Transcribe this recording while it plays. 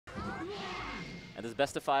And this is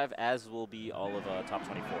best of 5, as will be all of top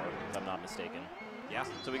 24, if I'm not mistaken. Yeah.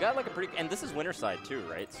 So we got like a pretty, and this is winner side too,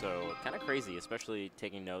 right? So kind of crazy, especially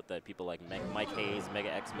taking note that people like Mike Hayes, Mega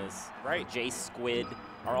Xmas, Jay Squid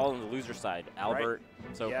are all on the loser side. Albert.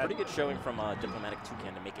 Right. So pretty good showing from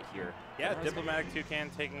DiplomaticToucan to make it here. Yeah,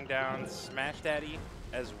 DiplomaticToucan taking down Smash Daddy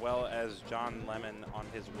as well as John Lemon on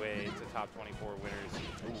his way to top 24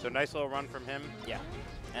 winners. So nice little run from him. Yeah.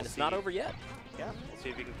 And it's not over yet. Yeah, we'll see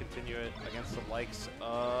if he can continue it against the likes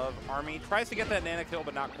of Army. Tries to get that Nana kill,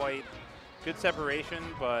 but not quite. Good separation,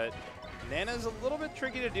 but Nana's a little bit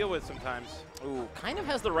tricky to deal with sometimes. Ooh, kind of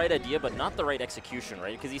has the right idea, but not the right execution,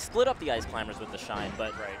 right? Because he split up the Ice Climbers with the Shine,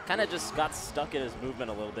 but kind of just got stuck in his movement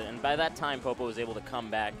a little bit. And by that time, Popo was able to come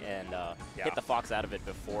back and hit the Fox out of it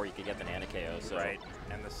before he could get the Nana KO. So. Right,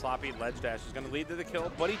 and the sloppy ledge dash is going to lead to the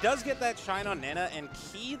kill, but he does get that Shine on Nana, and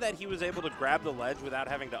key that he was able to grab the ledge without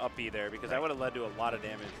having to up B there, because that would have led to a lot of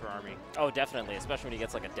damage for Army. Oh, definitely, especially when he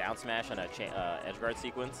gets like a down smash and a edge guard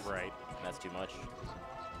sequence. Right. That's too much.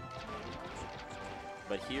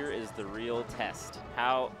 But here is the real test.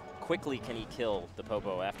 How quickly can he kill the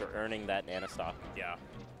Popo after earning that Nana stock? Yeah.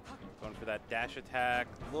 Going for that dash attack.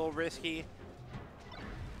 A little risky.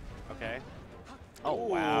 Okay. Oh,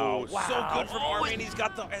 wow. So good from Army, and he's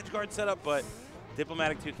got the edge guard set up, but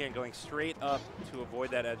DiplomaticToucan going straight up to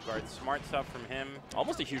avoid that edge guard. Smart stuff from him.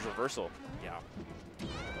 Almost a huge reversal. Yeah.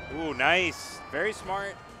 Ooh, nice. Very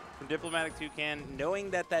smart from DiplomaticToucan,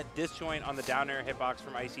 knowing that that disjoint on the down air hitbox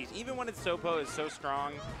from Ices, even when its Sopo is so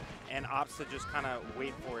strong, and opts to just kind of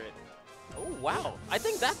wait for it. Oh, wow. I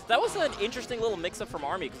think that was an interesting little mix-up from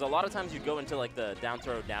Army, because a lot of times you'd go into like the down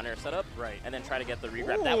throw, down air setup, and then try to get the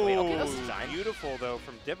regrab that way. Okay, that's Shine. Beautiful, though,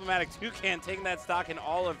 from DiplomaticToucan, taking that stock in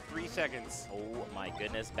all of 3 seconds. Oh, my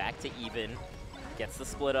goodness. Back to even. Gets the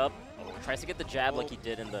split up. Oh, tries to get the jab like he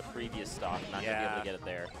did in the previous stock. Not going to be able to get it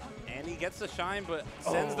there. And he gets the Shine, but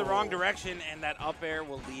sends the wrong direction, and that up air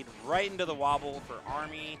will lead right into the wobble for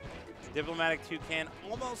Army. DiplomaticToucan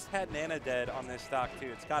almost had Nana dead on this stock, too.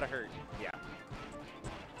 It's got to hurt. Yeah.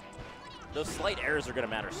 Those slight errors are going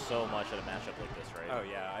to matter so much in a matchup like this, right? Oh,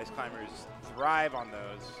 yeah. Ice Climbers thrive on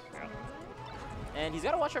those. Yeah. And he's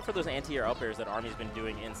got to watch out for those anti-air up airs that Army's been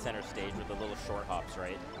doing in center stage with the little short hops,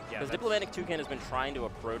 right? Yeah. Because DiplomaticToucan has been trying to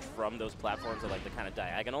approach from those platforms at like the kind of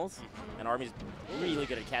diagonals, and Army's really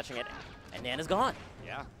good at catching it, and Nana's gone.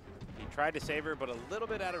 Yeah. He tried to save her, but a little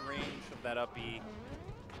bit out of range of that up B.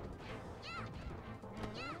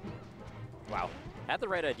 Wow. Had the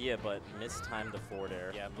right idea, but mistimed the forward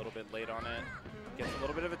air. Yeah, a little bit late on it. Gets a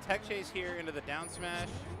little bit of a tech chase here into the down smash.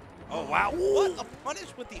 Oh, wow. What a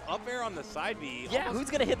punish with the up air on the side B. Yeah, who's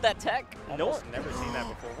going to hit that tech? Almost never seen that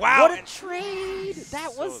before. Wow. What a trade.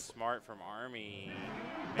 That was so smart from Army.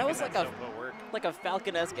 That was like a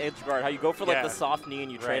Falcon-esque edge guard, how you go for like the soft knee and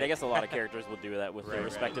you trade. I guess a lot of characters will do that with their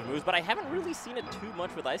respective moves, but I haven't really seen it too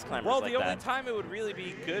much with Ice Climbers the only time it would really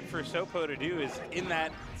be good for Sopo to do is in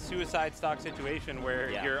that suicide stock situation where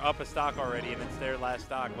you're up a stock already and it's their last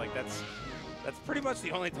stock. Like that's pretty much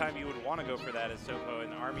the only time you would want to go for that as Sopo,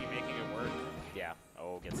 and Army making it work. Yeah.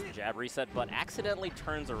 Oh, gets the jab reset, but accidentally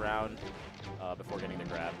turns around before getting the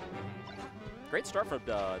grab. Great start for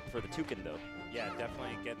the Toucan, though. Yeah,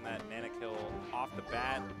 definitely getting that Nana kill off the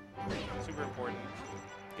bat. Super important.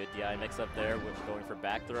 Good DI mix up there with going for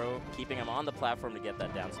back throw, keeping him on the platform to get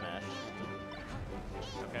that down smash.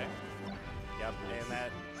 Okay. Yep, and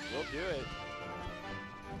that will do it.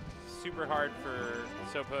 Super hard for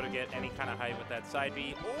Sopo to get any kind of height with that side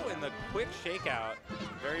B. Oh, and the quick shakeout.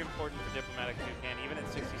 Very important for DiplomaticToucan. Even at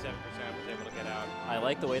 67%, was able to get out. I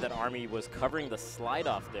like the way that Army was covering the slide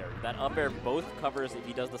off there. That up air both covers if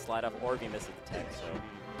he does the slide off or if he misses the tech. So,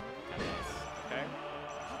 kind of nice. Okay.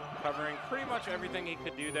 Covering pretty much everything he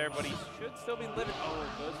could do there, but he should still be living. Oh,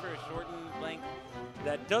 goes for a shortened length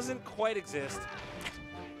that doesn't quite exist,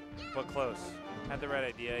 but close. Had the right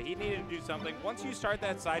idea. He needed to do something. Once you start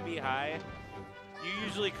that side B high, you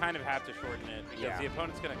usually kind of have to shorten it because the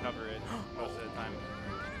opponent's going to cover it most of the time.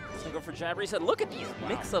 He's going to go for jab reset. Look at these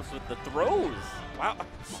mix-ups with the throws. Wow.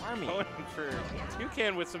 Army. Going for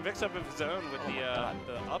Toucan with some mix-up of his own with the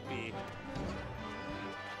up B.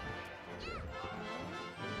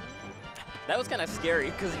 That was kind of scary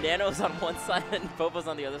because Nano's on one side and Popo's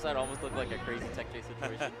on the other side. Almost looked like a crazy tech chase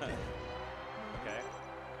situation. Okay.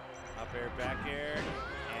 Up air, back air,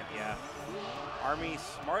 and yeah. Army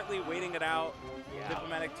smartly waiting it out. Yeah.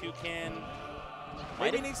 DiplomaticToucan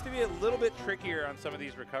maybe needs to be a little bit trickier on some of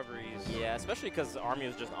these recoveries. Yeah, especially because Army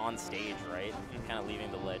was just on stage, right? Kind of leaving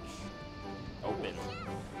the ledge open.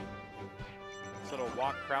 This little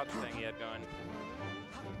walk crouch thing he had going.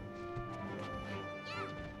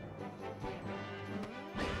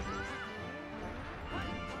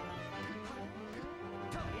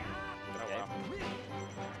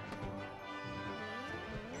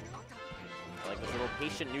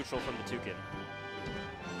 patient neutral from the Toucan.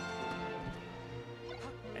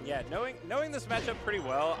 And yeah, knowing this matchup pretty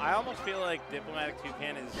well, I almost feel like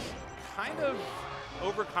DiplomaticToucan is kind of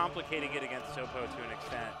overcomplicating it against Sopo to an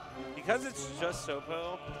extent. Because it's just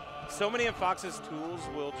Sopo, so many of Fox's tools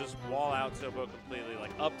will just wall out Sopo completely,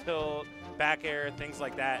 like up tilt, back air, things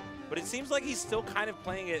like that. But it seems like he's still kind of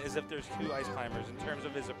playing it as if there's two ice climbers in terms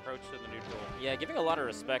of his approach to the neutral. Yeah, giving a lot of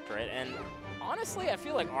respect, right? And honestly, I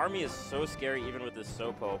feel like Army is so scary even with this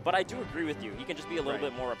Sopo. But I do agree with you. He can just be a little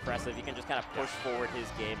bit more oppressive. He can just kind of push forward his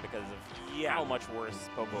game because of how much worse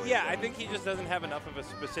Popo is. Yeah, I think he just doesn't have enough of a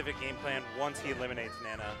specific game plan once he eliminates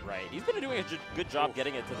Nana. Right. He's been doing a good job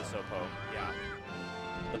getting it to the Sopo. Yeah.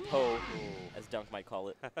 The Po, as Dunk might call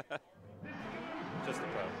it. Just the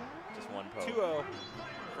Po. Just one Po. 2-0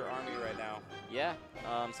 for Army right now. Yeah.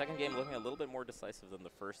 Second game looking a little bit more decisive than the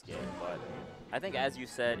first game, but I think, as you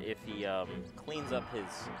said, if he cleans up his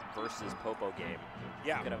versus Popo game,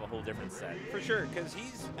 he could have a whole different set. For sure, because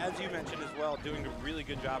he's, as you mentioned as well, doing a really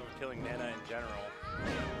good job of killing Nana in general.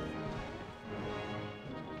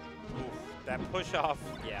 Oof, that push off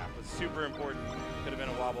was super important. Could have been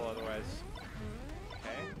a wobble otherwise.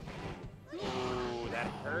 Okay. Ooh, that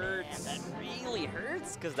hurts. Man, that really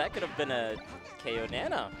hurts, because that could have been a KO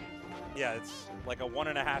Nana. Yeah, it's like a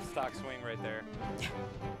 1.5 stock swing right there.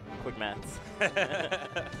 Quick maths. Ooh,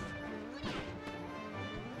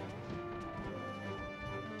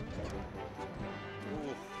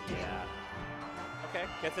 yeah. Okay,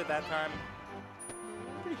 gets it that time.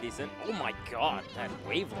 Pretty decent. Oh my god, that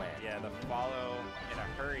waveland. Yeah, the follow in a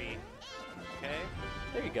hurry. Okay.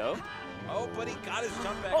 There you go. Oh, but he got his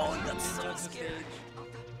jump back. Oh, that's so scary.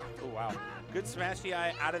 Oh, wow. Good smash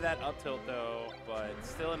DI out of that up tilt, though, but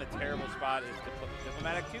still in a terrible spot is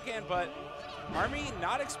DiplomaticToucan, but Army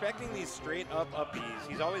not expecting these straight up Bs.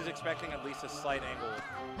 He's always expecting at least a slight angle.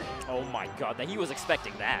 Oh my god, that he was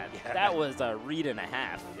expecting that. Yeah. That was a read and a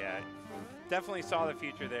half. Yeah, definitely saw the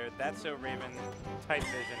future there. That's so Raven type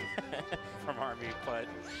vision from Army, but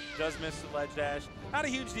does miss the ledge dash. Not a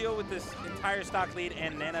huge deal with this entire stock lead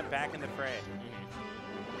and Nana back in the fray.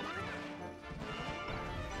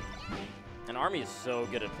 And Army is so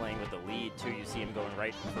good at playing with the lead, too. You see him going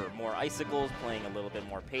right for more icicles, playing a little bit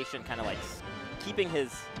more patient, kind of like keeping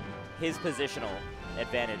his positional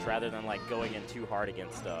advantage rather than like going in too hard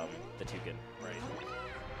against the Toucan. Right.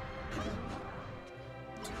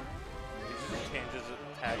 He just changes the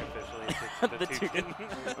tag officially to the Toucan.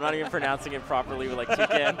 I'm not even pronouncing it properly with like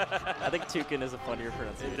Toucan. I think Toucan is a funnier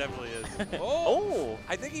pronunciation. It definitely is. Oh!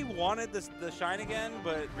 I think he wanted the shine again,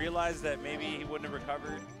 but realized that maybe he wouldn't have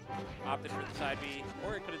recovered. Opted for the side B,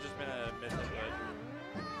 or it could have just been a miss input.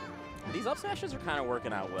 These up smashes are kind of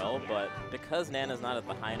working out well, but because Nana's not at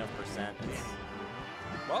the high enough percent,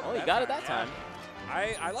 well, he got it that time.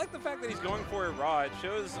 I like the fact that he's going for it raw. It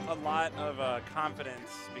shows a lot of confidence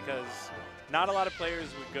because not a lot of players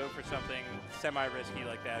would go for something semi-risky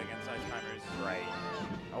like that against ice climbers. Right.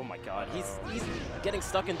 Oh my god, he's getting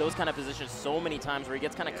stuck in those kind of positions so many times where he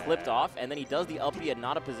gets kind of clipped off, and then he does the up B at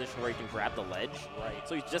not a position where he can grab the ledge. Right.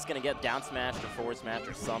 So he's just going to get down smashed or forward smashed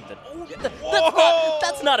or something. Oh,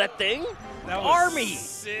 that's not a thing. That was Army.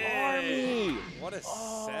 Sick. Army. What a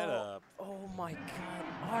setup. Oh my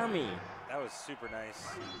god, Army. That was super nice.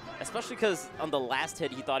 Especially because on the last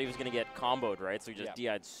hit, he thought he was going to get comboed, right? So he just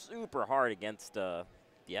DI'd super hard against the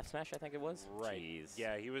F smash, I think it was. Right. Jeez.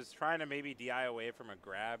 Yeah, he was trying to maybe DI away from a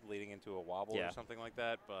grab leading into a wobble or something like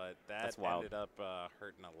that, but that ended up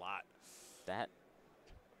hurting a lot. That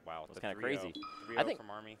was kind of 3-0. crazy. 3-0 from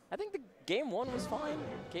Army. I think the game one was fine.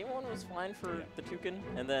 Game one was fine for the Toucan,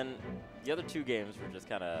 and then the other two games were just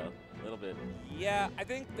kind of a little bit. Yeah, I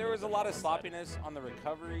think there was a lot of sloppiness on the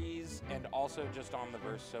recoveries and also just on the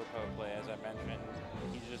versus Sopo play, as I mentioned.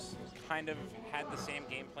 He just kind of had the same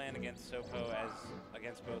game plan against Sopo as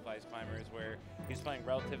against both ice climbers, where he's playing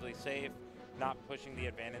relatively safe, not pushing the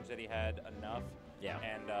advantage that he had enough. Yeah.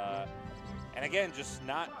 And again, just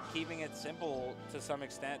not keeping it simple to some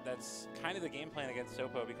extent. That's kind of the game plan against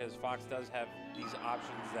Sopo, because Fox does have these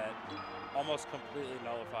options that almost completely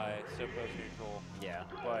nullify Sopo's neutral. Yeah.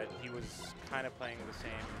 But he was kind of playing the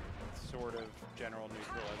same sort of general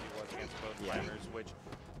neutral as he was against both climbers, which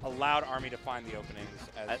allowed Army to find the openings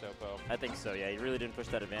as Sopo. I think so, yeah. He really didn't push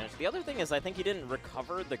that advantage. The other thing is I think he didn't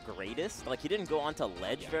recover the greatest. Like, he didn't go onto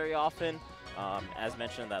ledge very often. As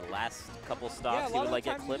mentioned in that last couple stops, he would like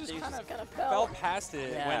get clipped. He just kind of fell past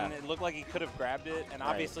it when it looked like he could have grabbed it, and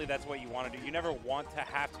obviously that's what you want to do. You never want to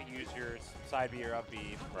have to use your side B or up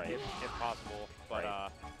B if possible.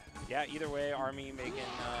 But yeah, either way, Army making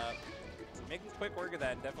quick work of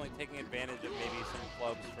that, and definitely taking advantage of maybe some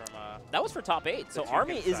clubs That was for top 8. So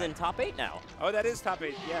Army is in top 8 now. Oh, that is top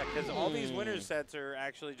 8. Yeah, because all these winners sets are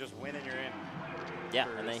actually just win and you're in. Yeah,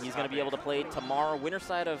 and then he's going to be able to play tomorrow, winner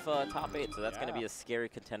side of top 8. So that's going to be a scary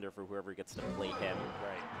contender for whoever gets to play him.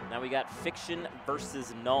 Right. Now we got Fiction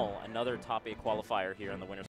versus Null, another top 8 qualifier here on the winner